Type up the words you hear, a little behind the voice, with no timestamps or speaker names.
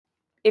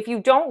if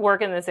you don't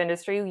work in this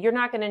industry, you're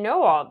not going to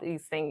know all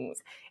these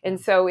things. And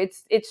so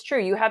it's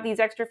true. You have these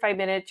extra 5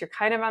 minutes, you're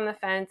kind of on the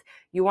fence,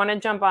 you want to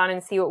jump on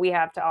and see what we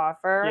have to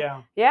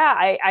offer.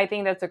 Yeah, I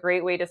think that's a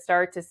great way to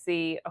start to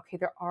see, okay,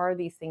 there are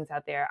these things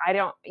out there. I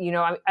don't,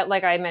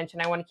 like I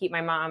mentioned, I want to keep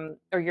my mom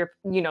or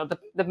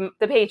the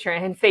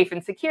patron safe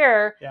and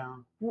secure. Yeah.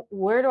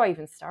 Where do I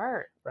even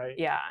start? Right.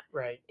 Yeah.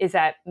 Right. Is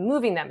that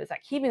moving them? Is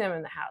that keeping them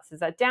in the house? Is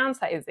that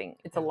downsizing?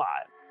 It's a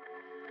lot.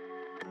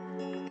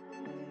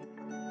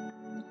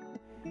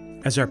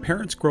 As our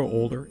parents grow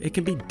older, it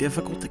can be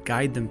difficult to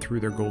guide them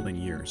through their golden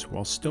years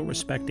while still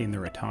respecting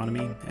their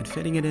autonomy and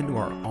fitting it into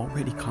our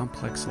already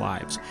complex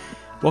lives.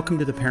 Welcome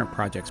to the Parent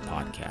Projects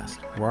podcast,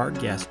 where our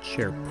guests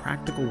share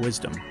practical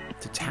wisdom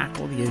to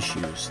tackle the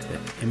issues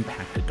that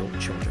impact adult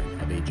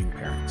children of aging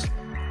parents.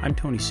 I'm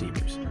Tony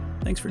Sievers.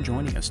 Thanks for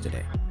joining us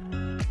today.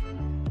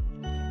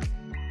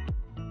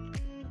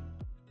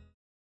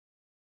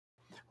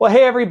 Well,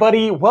 hey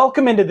everybody,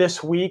 welcome into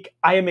this week.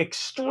 I am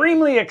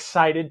extremely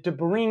excited to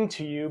bring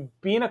to you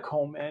Bina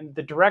Colman,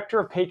 the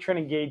Director of Patron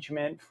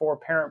Engagement for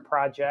Parent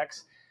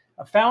Projects,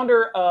 a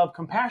founder of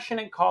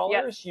Compassionate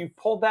Callers. Yes. You've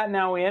pulled that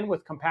now in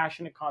with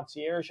Compassionate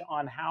Concierge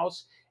on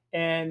house,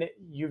 and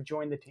you've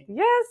joined the team.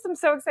 Yes, I'm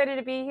so excited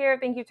to be here.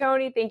 Thank you,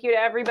 Tony. Thank you to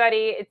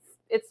everybody.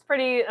 It's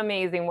pretty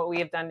amazing what we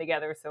have done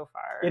together so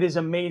far. It is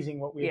amazing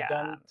what we've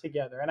done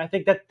together, and I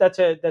think that's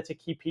a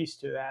key piece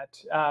to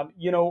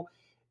that.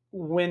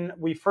 When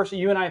we first,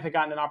 you and I have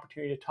gotten an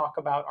opportunity to talk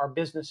about our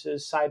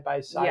businesses side by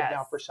side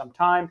now for some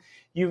time.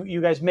 You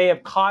guys may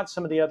have caught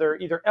some of the other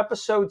either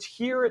episodes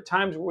here at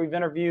times where we've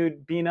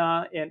interviewed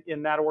Bina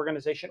in that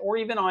organization, or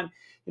even on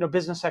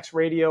Business X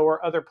Radio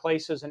or other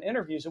places and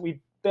interviews that we've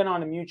been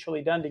on and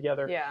mutually done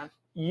together. Yeah.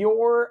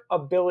 Your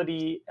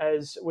ability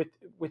as with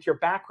your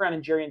background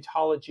in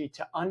gerontology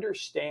to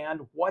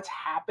understand what's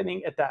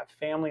happening at that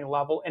family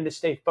level and to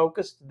stay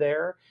focused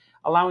there,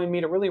 allowing me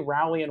to really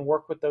rally and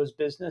work with those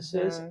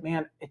businesses,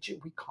 man,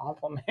 we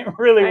complement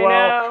really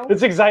well.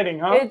 It's exciting,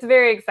 huh? It's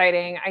very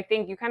exciting. I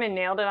think you kind of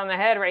nailed it on the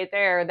head right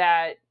there,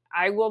 that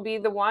I will be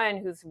the one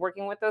who's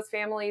working with those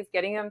families,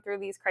 getting them through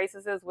these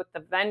crises with the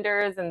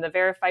vendors and the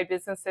verified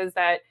businesses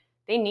that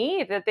they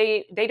need, that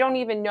they don't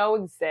even know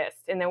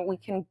exist, and then we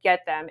can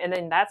get them. And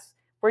then that's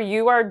where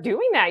you are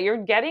doing that. You're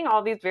getting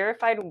all these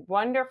verified,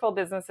 wonderful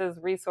businesses,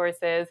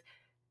 resources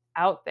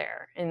out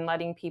there and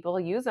letting people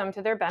use them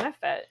to their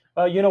benefit.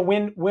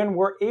 When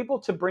we're able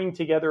to bring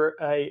together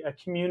a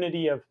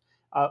community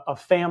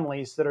of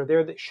families that are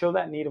there that show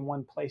that need in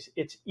one place,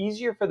 it's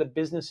easier for the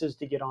businesses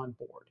to get on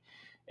board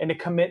and to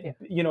commit,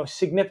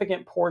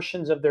 significant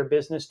portions of their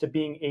business to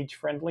being age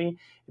friendly.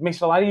 It makes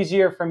it a lot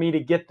easier for me to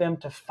get them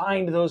to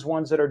find those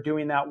ones that are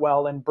doing that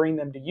well and bring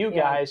them to you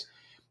guys.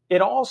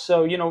 It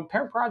also,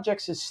 Parent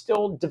Projects is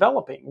still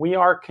developing. We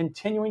are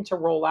continuing to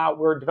roll out.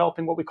 We're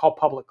developing what we call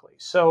publicly.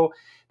 So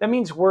that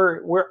means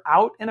we're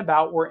out and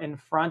about. We're in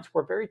front.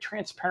 We're very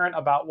transparent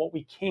about what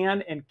we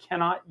can and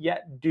cannot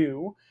yet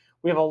do.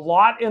 We have a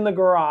lot in the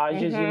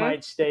garage, as you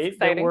might state,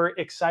 that we're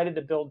excited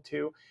to build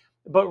to.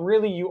 But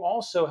really, you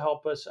also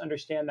help us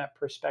understand that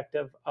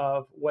perspective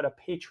of what a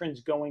patron's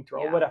going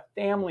through, or what a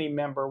family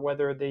member,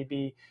 whether they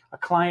be a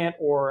client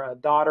or a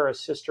daughter, a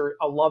sister,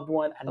 a loved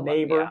one, a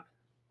neighbor.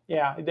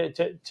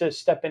 To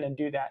step in and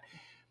do that.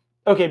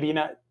 Okay,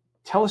 Bina,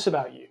 tell us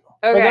about you.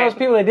 Okay. For those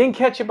people that didn't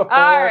catch it before.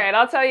 All right,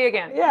 I'll tell you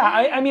again. Yeah,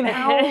 I mean,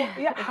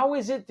 how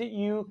is it that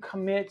you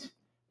commit,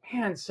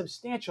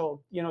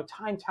 substantial,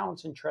 time,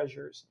 talents, and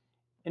treasures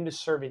into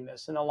serving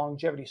this in the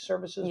longevity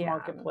services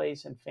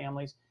marketplace and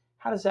families?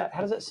 How does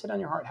that sit on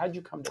your heart? How did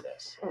you come to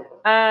this?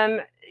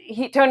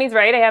 Tony's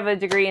right. I have a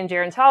degree in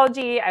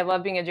gerontology. I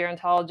love being a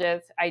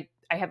gerontologist. I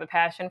have a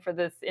passion for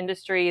this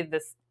industry,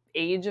 this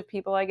age of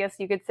people, I guess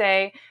you could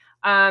say.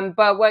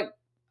 But what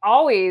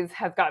always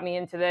has got me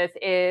into this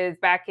is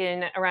back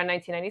in around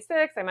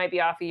 1996, I might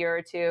be off a year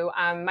or two,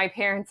 my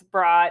parents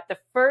brought the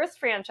first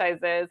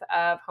franchises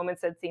of Home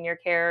Instead Senior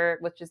Care,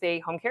 which is a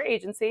home care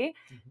agency,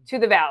 to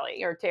the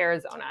Valley or to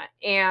Arizona.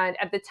 And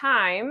at the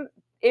time,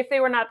 if they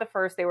were not the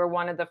first, they were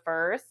one of the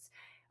first.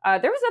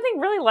 There was nothing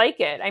really like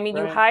it. I mean,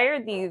 you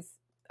hired these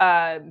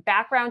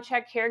background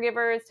check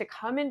caregivers to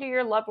come into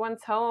your loved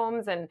ones'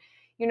 homes, and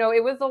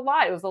it was a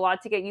lot. It was a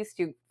lot to get used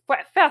to.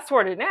 Fast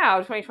forward now,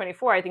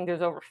 2024, I think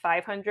there's over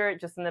 500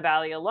 just in the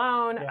Valley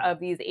alone of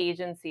these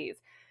agencies.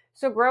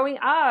 So growing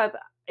up,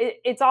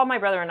 it's all my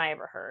brother and I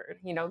ever heard,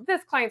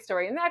 this client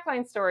story and that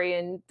client story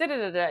and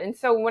da-da-da-da. And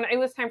so when it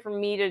was time for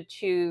me to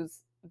choose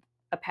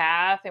a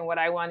path and what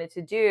I wanted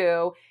to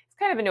do, it's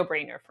kind of a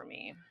no-brainer for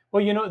me.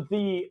 Well,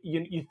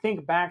 you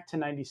think back to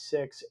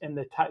 96 and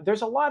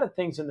there's a lot of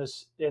things in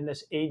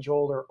this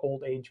age-old or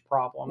old age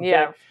problem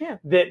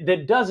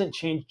that doesn't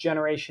change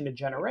generation to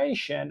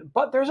generation,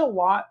 but there's a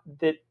lot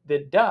that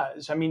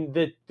does. I mean,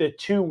 the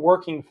two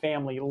working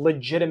family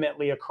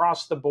legitimately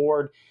across the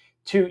board,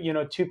 two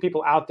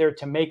people out there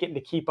to make it and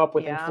to keep up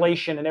with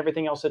inflation and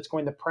everything else that's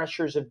going, the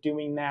pressures of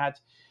doing that,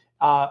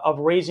 of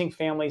raising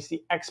families,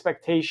 the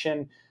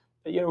expectation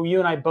you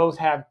and I both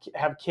have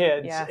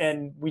kids, Yes.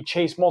 and we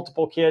chase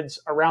multiple kids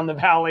around the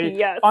valley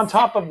Yes. on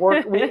top of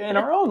work in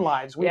our own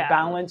lives. We're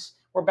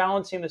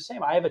balancing the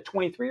same. I have a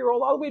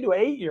 23-year-old all the way to an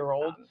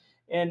 8-year-old,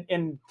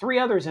 and 3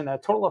 others in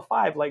that, total of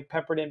 5, like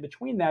peppered in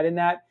between that. And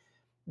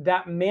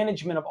that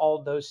management of all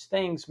of those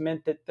things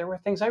meant that there were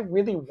things I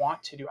really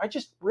want to do. I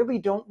just really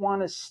don't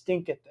want to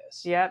stink at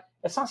this. Yep.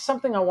 It's not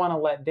something I want to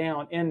let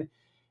down. And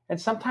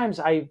sometimes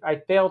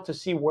I fail to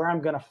see where I'm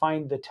going to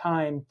find the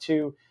time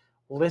to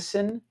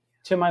listen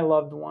to my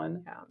loved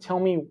one, tell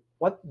me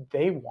what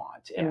they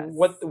want and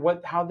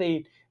how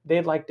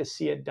they'd like to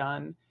see it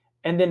done,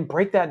 and then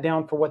break that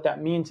down for what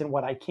that means and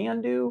what I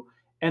can do,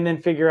 and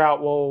then figure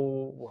out,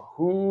 well,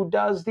 who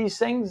does these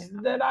things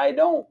that I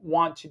don't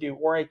want to do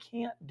or I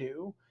can't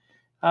do.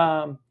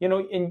 And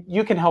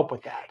you can help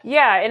with that.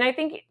 Yeah. And I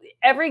think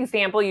every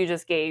example you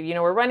just gave,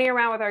 we're running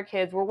around with our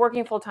kids, we're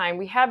working full time,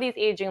 we have these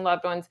aging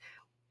loved ones.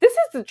 This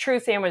is the true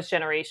sandwich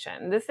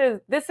generation. This is,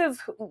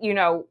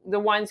 the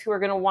ones who are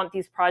going to want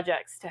these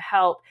projects to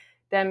help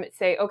them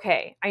say,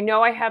 okay, I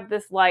know I have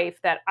this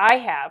life that I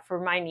have for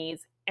my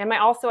needs. And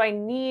I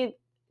need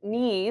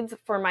needs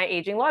for my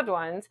aging loved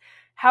ones.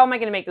 How am I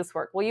going to make this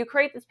work? Well, you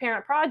create this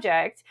parent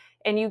project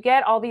and you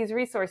get all these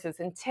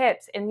resources and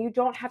tips, and you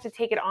don't have to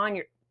take it on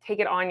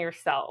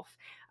yourself.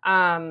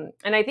 And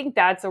I think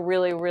that's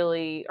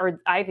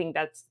I think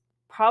that's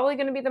probably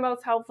going to be the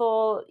most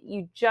helpful.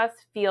 You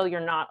just feel you're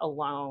not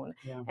alone.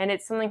 Yeah. And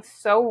it's something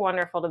so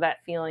wonderful to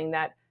that feeling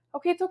that,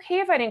 okay, it's okay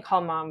if I didn't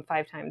call mom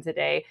 5 times a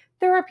day.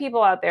 There are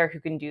people out there who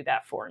can do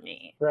that for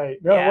me. Right.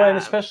 Yeah. Well, and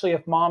especially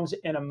if mom's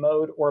in a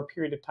mode or a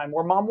period of time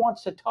where mom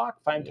wants to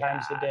talk 5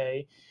 times a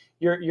day,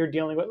 you're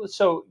dealing with.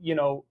 So,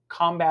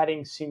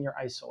 combating senior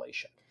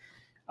isolation.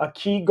 A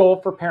key goal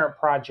for parent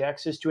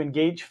projects is to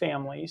engage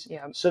families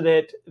so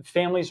that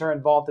families are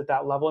involved at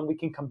that level, and we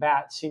can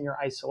combat senior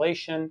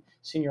isolation,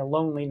 senior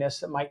loneliness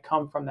that might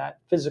come from that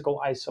physical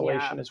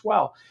isolation as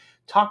well.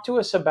 Talk to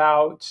us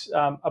about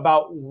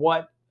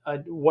what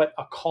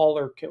a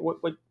caller,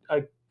 what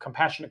a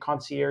compassionate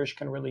concierge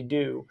can really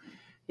do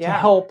to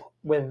help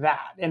with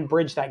that and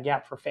bridge that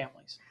gap for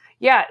families.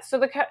 Yeah. So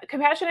the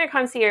compassionate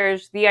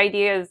concierge, the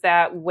idea is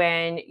that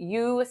when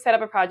you set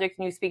up a project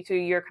and you speak to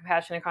your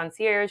compassionate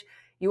concierge,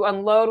 you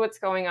unload what's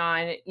going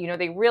on.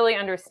 They really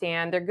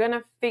understand. They're going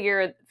to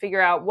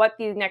figure out what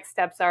the next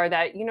steps are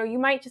that, you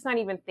might just not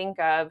even think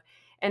of.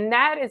 And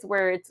that is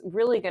where it's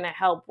really going to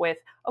help with,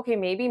 okay,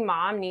 maybe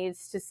mom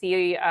needs to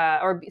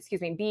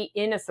be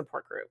in a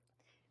support group.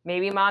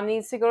 Maybe mom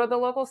needs to go to the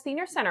local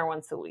senior center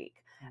once a week.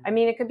 I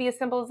mean, it could be as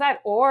simple as that,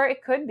 or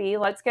it could be,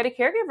 let's get a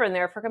caregiver in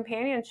there for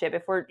companionship.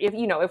 If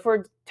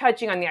we're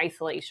touching on the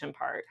isolation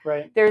part,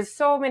 right? There's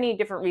so many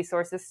different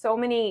resources, so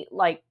many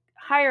like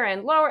higher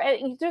end, lower,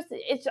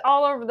 it's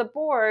all over the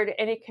board,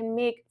 and it can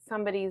make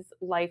somebody's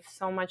life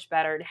so much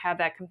better to have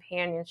that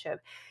companionship,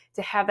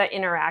 to have that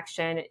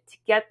interaction, to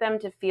get them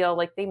to feel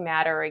like they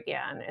matter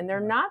again, and they're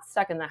not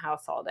stuck in the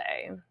house all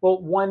day. Well,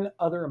 one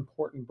other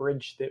important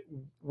bridge that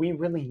we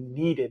really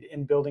needed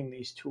in building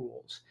these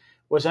tools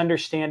was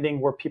understanding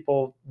where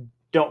people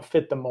don't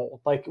fit the mold.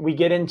 Like we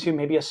get into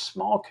maybe a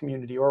small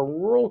community or a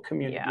rural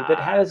community that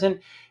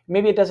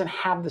it doesn't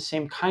have the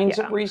same kinds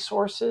of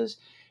resources.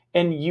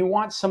 And you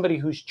want somebody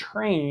who's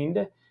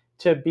trained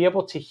to be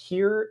able to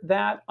hear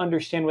that,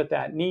 understand what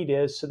that need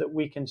is, so that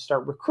we can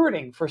start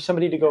recruiting for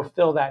somebody to go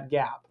fill that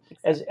gap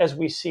as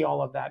we see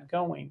all of that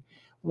going.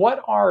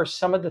 What are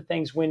some of the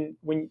things when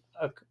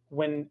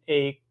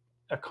a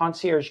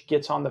concierge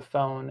gets on the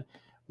phone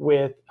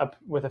with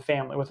a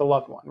family, with a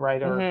loved one,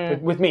 right? Or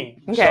with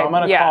me. Okay. So I'm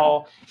going to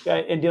call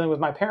in dealing with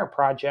my parent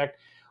project.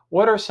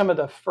 What are some of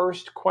the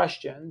first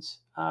questions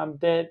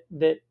that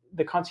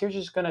the concierge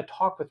is going to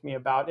talk with me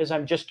about as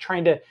I'm just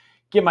trying to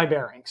get my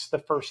bearings the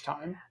first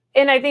time?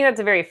 And I think that's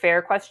a very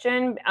fair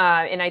question.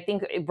 And I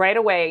think right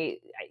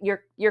away,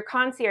 your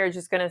concierge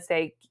is going to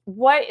say,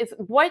 what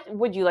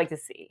would you like to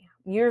see?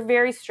 You're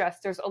very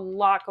stressed. There's a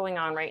lot going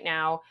on right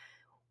now.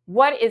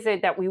 What is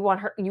it that we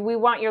want we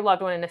want your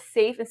loved one in a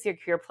safe and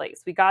secure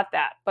place. We got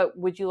that. But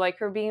would you like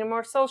her being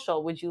more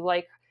social?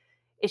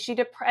 Is she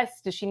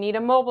depressed? Does she need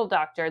a mobile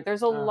doctor?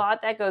 There's a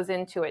lot that goes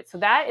into it. So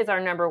that is our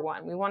number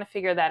one. We want to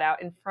figure that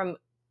out. And from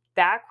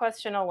that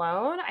question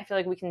alone, I feel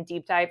like we can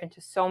deep dive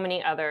into so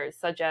many others,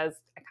 such as,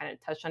 I kind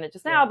of touched on it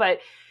just now, but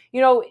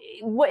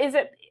what is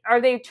it?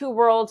 Are they too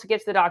rural to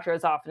get to the doctor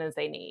as often as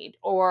they need?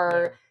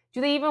 Or do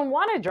they even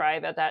want to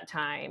drive at that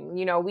time?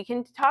 We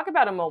can talk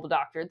about a mobile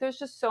doctor. There's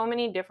just so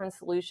many different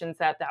solutions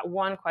that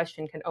one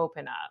question can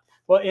open up.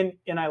 Well,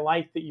 and I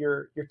like that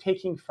you're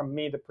taking from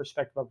me the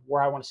perspective of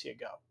where I want to see it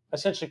go.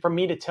 Essentially, for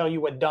me to tell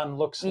you what done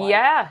looks like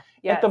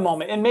at the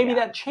moment. And maybe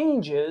that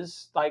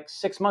changes like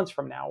 6 months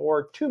from now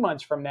or 2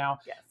 months from now.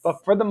 Yes.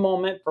 But for the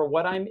moment, for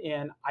what I'm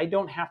in, I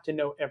don't have to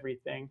know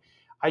everything.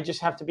 I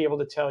just have to be able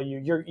to tell you,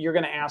 you're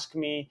going to ask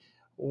me,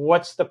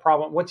 what's the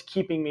problem? What's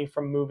keeping me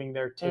from moving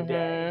there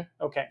today?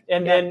 Okay.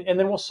 And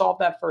then we'll solve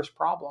that first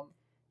problem.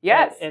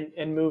 Yes.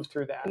 And move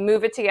through that.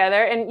 Move it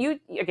together. And you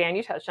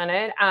touched on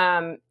it.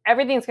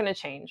 Everything's going to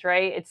change,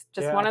 right? It's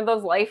just one of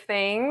those life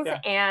things. Yeah.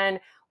 And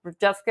we're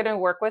just going to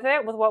work with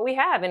what we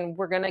have, and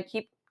we're going to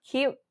keep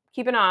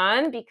it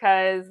on,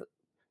 because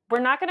we're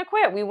not going to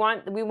quit. We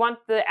want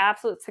the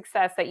absolute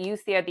success that you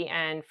see at the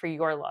end for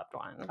your loved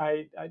one.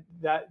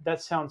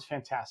 That sounds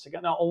fantastic.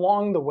 Now,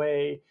 along the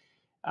way,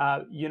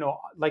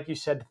 like you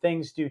said,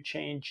 things do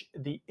change.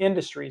 The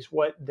industries,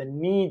 what the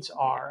needs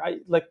are.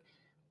 Like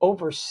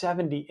over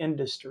 70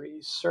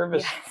 industries,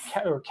 service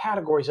or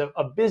categories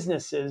of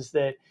businesses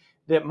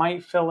that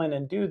might fill in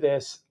and do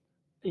this.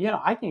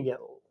 I can get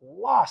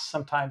lost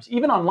sometimes,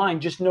 even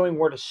online, just knowing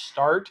where to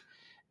start,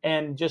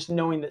 and just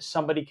knowing that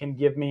somebody can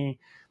give me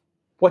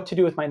what to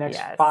do with my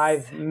next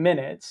 5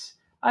 minutes.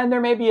 And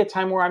there may be a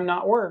time where I'm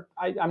not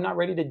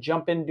ready to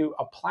jump into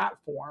a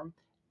platform.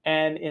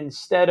 And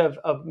instead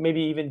of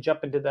maybe even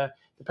jump into the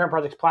Parent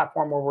Projects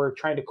platform where we're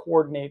trying to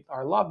coordinate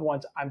our loved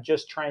ones, I'm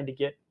just trying to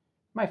get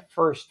my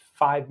first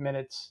 5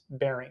 minutes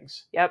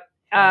bearings. Yep.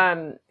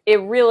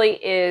 It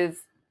really is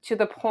to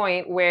the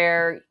point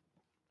where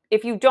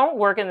if you don't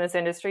work in this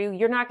industry,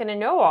 you're not going to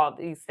know all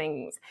these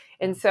things.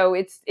 And so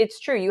it's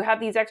true. You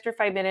have these extra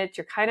 5 minutes.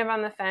 You're kind of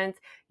on the fence.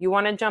 You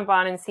want to jump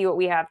on and see what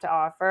we have to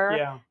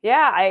offer.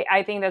 Yeah.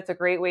 I think that's a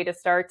great way to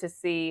start, to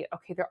see,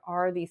 okay, there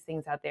are these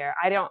things out there.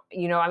 I don't,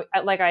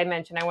 like I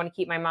mentioned, I want to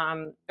keep my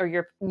mom,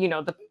 or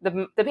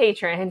the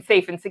patron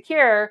safe and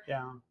secure.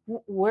 Yeah.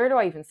 Where do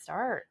I even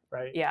start?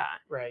 Right. Yeah.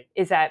 Right.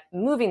 Is that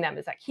moving them?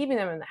 Is that keeping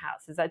them in the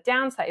house? Is that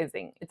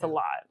downsizing? It's a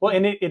lot. Well,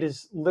 and it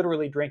is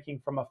literally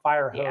drinking from a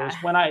fire hose.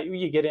 When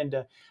you get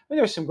into,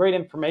 there's some great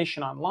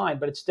information online,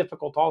 but it's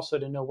difficult also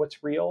to know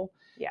what's real.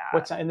 Yeah.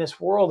 What's in this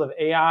world of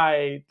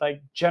AI,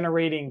 like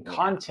generating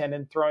content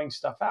and throwing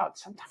stuff out.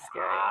 Sometimes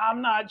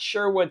I'm not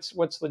sure what's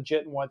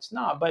legit and what's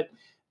not. But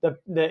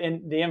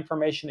the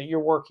information that you're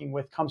working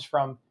with comes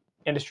from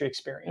industry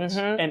experience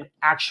and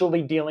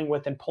actually dealing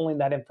with and pulling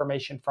that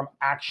information from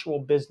actual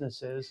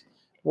businesses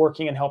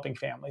working and helping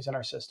families in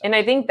our system. And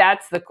I think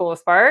that's the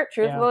coolest part,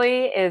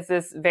 truthfully, is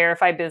this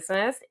verified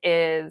business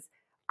is,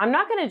 I'm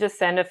not going to just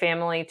send a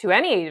family to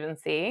any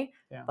agency.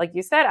 Yeah. Like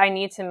you said, I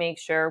need to make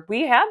sure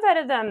we have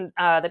vetted them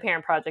the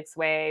Parent Projects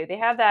way. They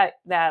have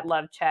that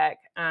love check.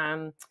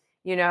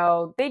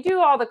 They do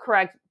all the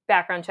correct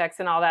background checks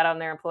and all that on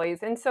their employees.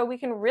 And so we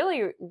can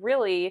really,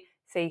 really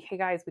say, hey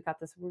guys, we got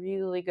this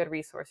really good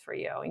resource for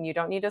you, and you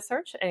don't need to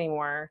search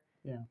anymore.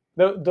 Yeah,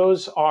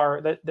 those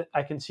are that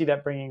I can see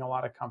that bringing a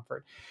lot of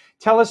comfort.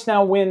 Tell us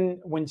now,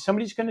 when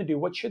somebody's going to do,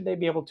 what should they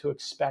be able to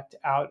expect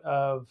out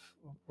of,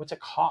 what's a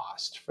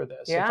cost for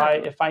this? Yeah.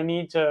 If I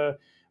need to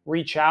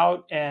reach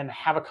out and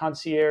have a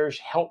concierge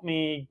help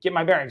me get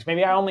my bearings,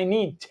 maybe I only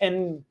need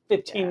 10,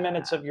 15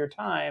 minutes of your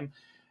time,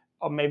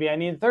 or maybe I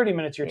need 30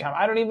 minutes of your time.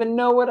 I don't even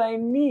know what I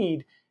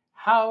need.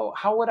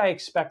 How would I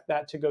expect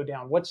that to go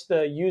down? What's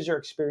the user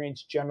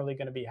experience generally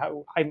going to be?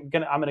 I'm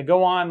going to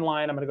go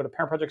online. I'm going to go to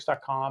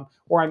parentprojects.com,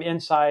 or I'm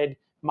inside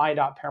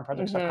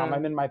my.parentprojects.com.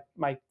 I'm in my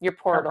your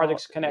portal. Parent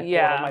Projects Connect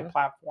portal, my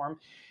platform.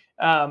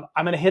 I'm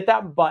going to hit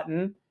that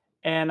button,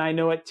 and I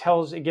know it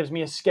gives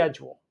me a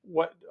schedule.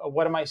 What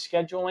am I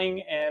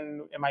scheduling,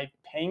 and am I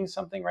paying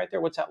something right there?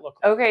 What's that look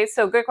like? Okay,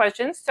 so good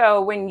question.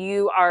 So when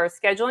you are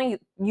scheduling,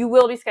 you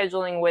will be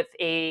scheduling with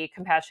a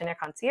compassionate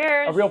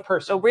concierge. A real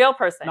person. A real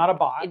person. Not a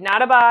bot.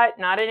 Not a bot,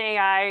 not an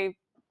AI.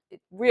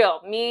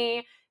 Real.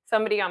 Me,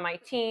 somebody on my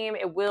team.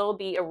 It will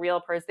be a real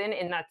person.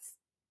 And that's,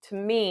 to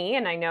me,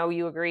 and I know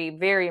you agree,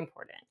 very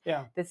important.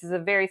 Yeah. This is a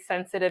very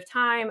sensitive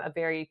time,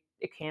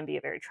 it can be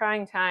a very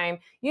trying time.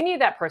 You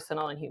need that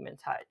personal and human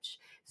touch.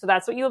 So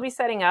that's what you'll be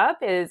setting up,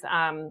 is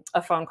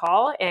a phone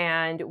call,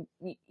 and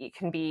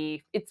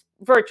it's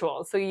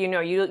virtual. So,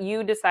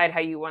 you decide how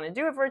you want to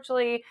do it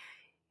virtually.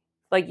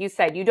 Like you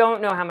said, you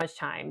don't know how much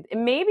time.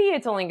 Maybe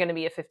it's only going to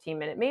be a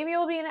 15-minute, maybe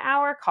it'll be an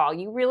hour call.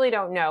 You really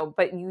don't know,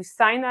 but you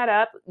sign that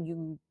up,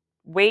 you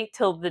wait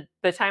till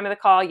the time of the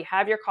call, you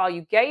have your call,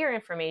 you get your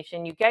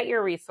information, you get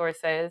your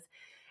resources,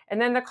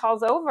 and then the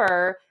call's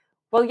over.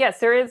 Well, yes,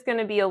 there is going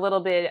to be a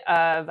little bit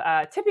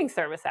of tipping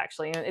service,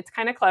 actually. And it's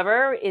kind of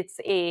clever. It's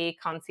a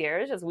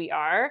concierge, as we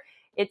are.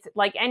 It's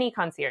like any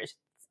concierge.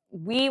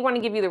 We want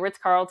to give you the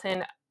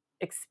Ritz-Carlton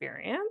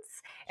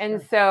experience.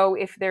 And so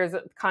if there's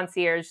a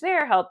concierge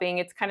there helping,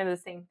 it's kind of the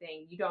same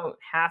thing. You don't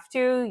have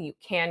to. You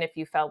can if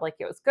you felt like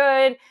it was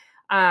good.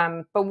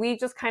 But we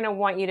just kind of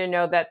want you to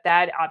know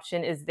that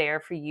option is there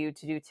for you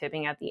to do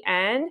tipping at the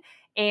end.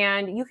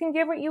 And you can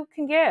give what you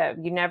can give.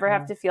 You never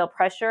have to feel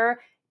pressure.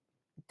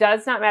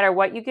 Does not matter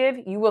what you give,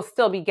 you will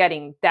still be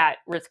getting that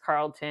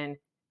Ritz-Carlton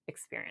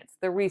experience,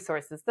 the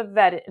resources,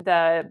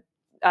 the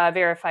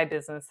verified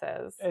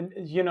businesses. And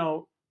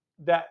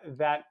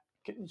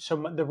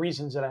so the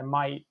reasons that I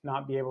might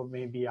not be able,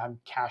 maybe I'm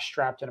cash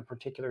strapped in a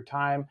particular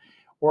time,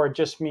 or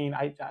just mean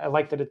I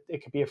like that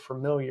it could be a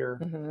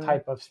familiar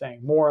type of thing,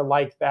 more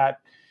like that.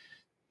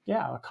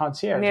 Yeah, a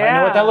concierge. I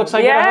know what that looks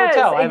like at a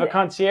hotel. I have a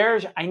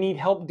concierge. I need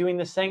help doing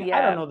this thing.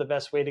 I don't know the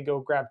best way to go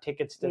grab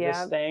tickets to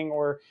this thing,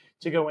 or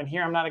to go in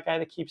here. I'm not a guy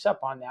that keeps up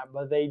on that,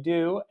 but they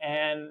do.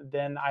 And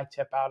then I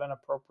tip out an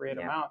appropriate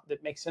amount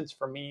that makes sense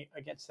for me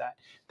against that.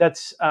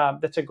 That's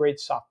a great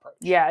soft approach.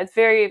 Yeah,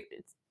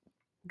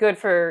 good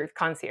for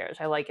Concierge.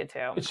 I like it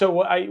too. So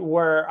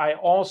where I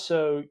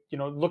also,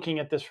 looking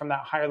at this from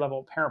that higher level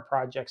of parent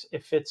projects,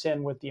 it fits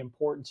in with the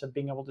importance of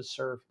being able to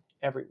serve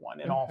everyone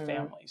in all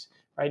families,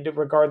 right?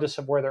 Regardless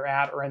of where they're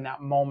at or in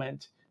that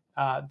moment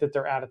that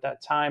they're at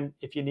that time.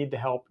 If you need the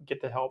help,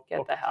 get the help.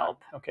 Get the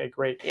help. Okay,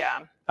 great.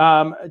 Yeah.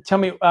 Tell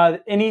me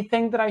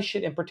anything that I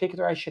should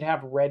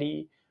have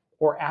ready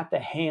or at the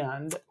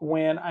hand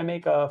when I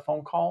make a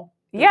phone call.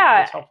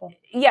 That's helpful.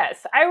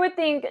 Yes. I would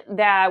think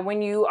that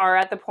when you are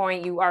at the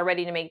point you are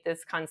ready to make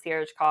this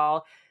concierge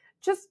call,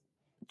 just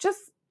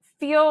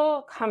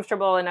feel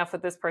comfortable enough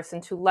with this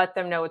person to let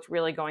them know what's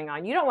really going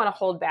on. You don't want to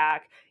hold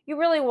back. You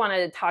really want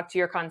to talk to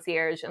your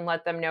concierge and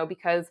let them know,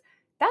 because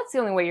that's the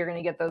only way you're going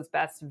to get those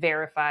best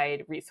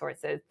verified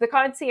resources. The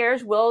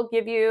concierge will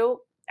give you,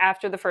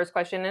 after the first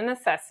question, an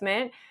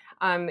assessment.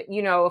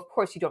 Of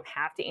course, you don't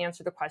have to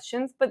answer the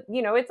questions, but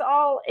it's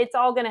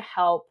all going to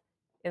help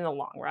in the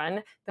long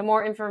run. The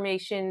more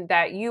information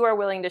that you are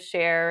willing to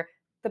share,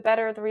 the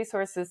better the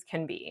resources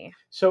can be.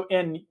 So,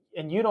 and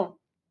you don't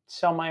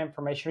sell my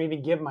information or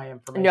even give my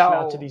information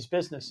out to these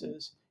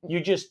businesses. You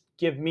just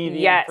give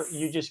me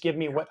you just give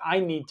me what I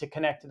need to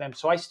connect to them.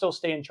 So I still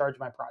stay in charge of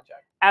my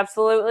project.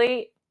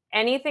 Absolutely.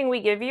 Anything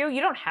we give you,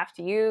 you don't have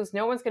to use.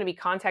 No one's going to be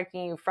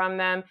contacting you from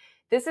them.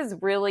 This is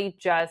really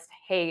just,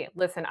 hey,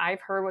 listen,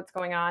 I've heard what's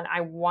going on.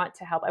 I want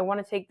to help. I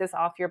want to take this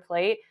off your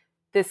plate.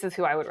 This is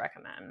who I would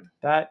recommend.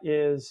 That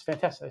is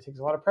fantastic. That takes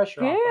a lot of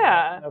pressure off.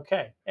 Yeah.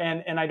 Okay.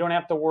 And I don't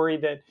have to worry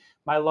that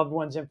my loved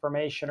one's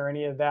information or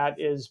any of that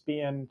is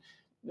being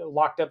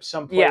locked up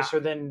someplace or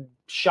then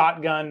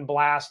shotgun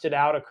blasted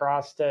out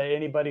across to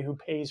anybody who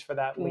pays for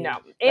that lead. No.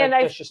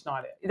 That's just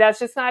not it. That's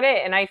just not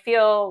it. And I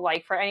feel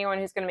like for anyone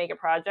who's going to make a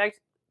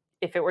project,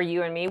 if it were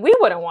you and me, we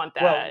wouldn't want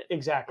that. Well,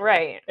 exactly.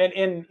 Right.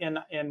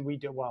 And we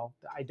do. Well,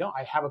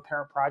 I have a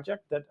parent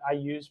project that I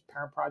use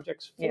parent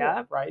projects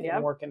for, right? Yeah.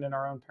 And working in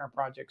our own parent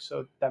projects.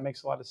 So that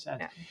makes a lot of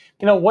sense.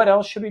 Yeah. What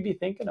else should we be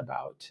thinking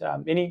about?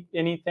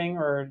 Anything,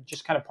 or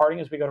just kind of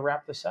parting as we go to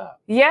wrap this up?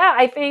 Yeah,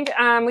 I think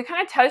we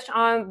kind of touched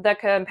on the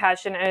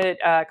compassionate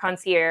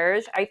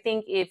concierge. I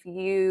think if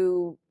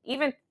you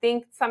even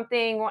think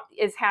something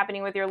is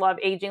happening with your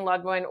aging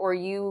loved one, or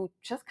you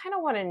just kind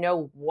of want to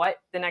know what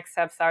the next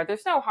steps are,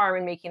 there's no harm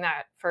in making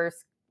that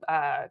first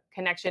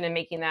connection and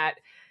making that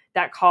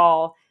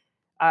call,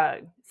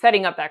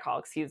 setting up that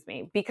call,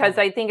 because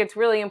I think it's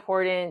really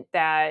important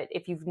that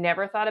if you've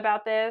never thought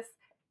about this,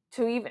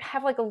 to even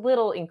have like a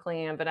little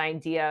inkling of an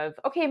idea of,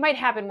 okay, it might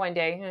happen one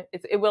day.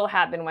 It will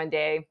happen one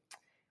day.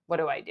 What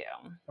do I do?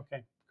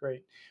 Okay.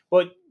 Great.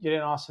 Well, you did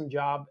an awesome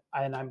job,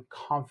 and I'm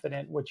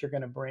confident what you're going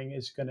to bring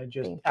is going to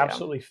just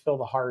absolutely fill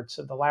the hearts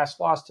of the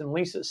last lost and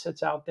least that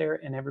sits out there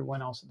and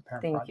everyone else at the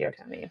Parent Project.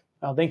 Thank you, Tony.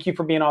 Well, thank you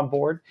for being on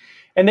board,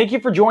 and thank you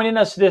for joining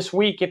us this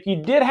week. If you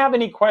did have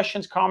any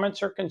questions,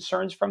 comments, or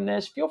concerns from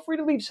this, feel free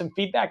to leave some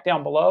feedback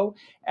down below.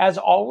 As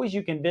always,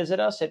 you can visit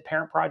us at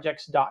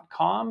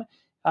parentprojects.com.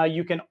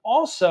 You can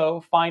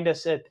also find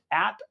us at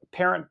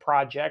Parent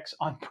Projects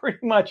on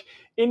pretty much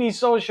any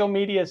social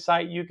media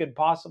site you could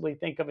possibly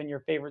think of in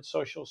your favorite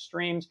social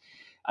streams.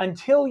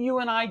 Until you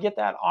and I get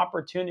that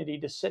opportunity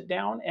to sit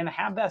down and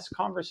have this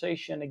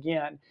conversation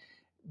again,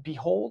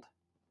 behold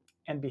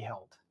and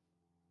beheld.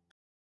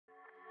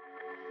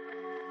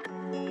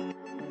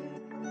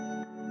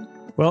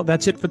 Well,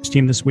 that's it for the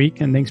team this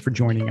week, and thanks for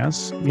joining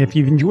us. If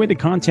you've enjoyed the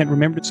content,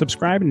 remember to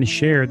subscribe and to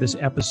share this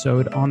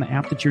episode on the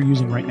app that you're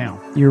using right now.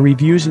 Your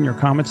reviews and your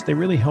comments, they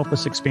really help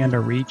us expand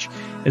our reach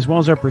as well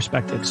as our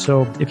perspective.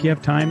 So if you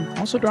have time,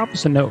 also drop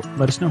us a note.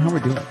 Let us know how we're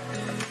doing.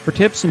 For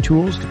tips and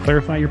tools to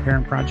clarify your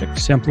parent project,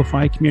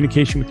 simplify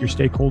communication with your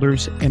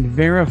stakeholders, and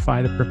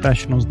verify the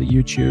professionals that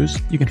you choose,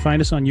 you can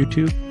find us on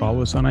YouTube,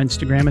 follow us on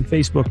Instagram and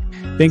Facebook.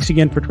 Thanks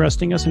again for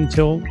trusting us.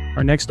 Until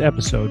our next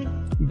episode,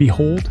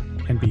 behold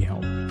and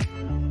beheld.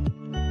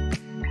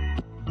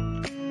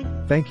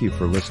 Thank you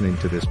for listening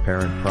to this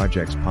Parent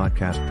Projects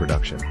podcast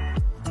production.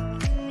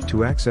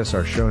 To access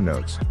our show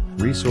notes,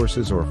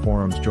 resources, or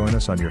forums, join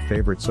us on your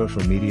favorite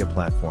social media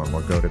platform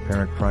or go to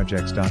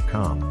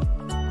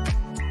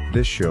parentprojects.com.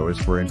 This show is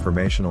for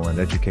informational and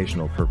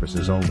educational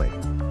purposes only.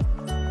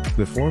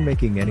 Before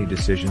making any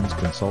decisions,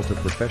 consult a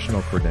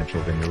professional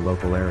credentialed in your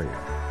local area.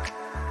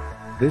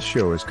 This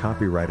show is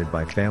copyrighted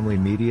by Family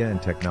Media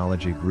and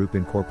Technology Group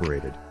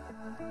Incorporated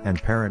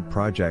and Parent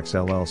Projects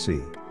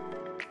LLC.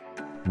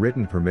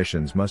 Written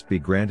permissions must be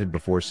granted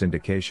before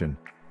syndication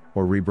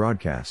or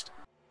rebroadcast.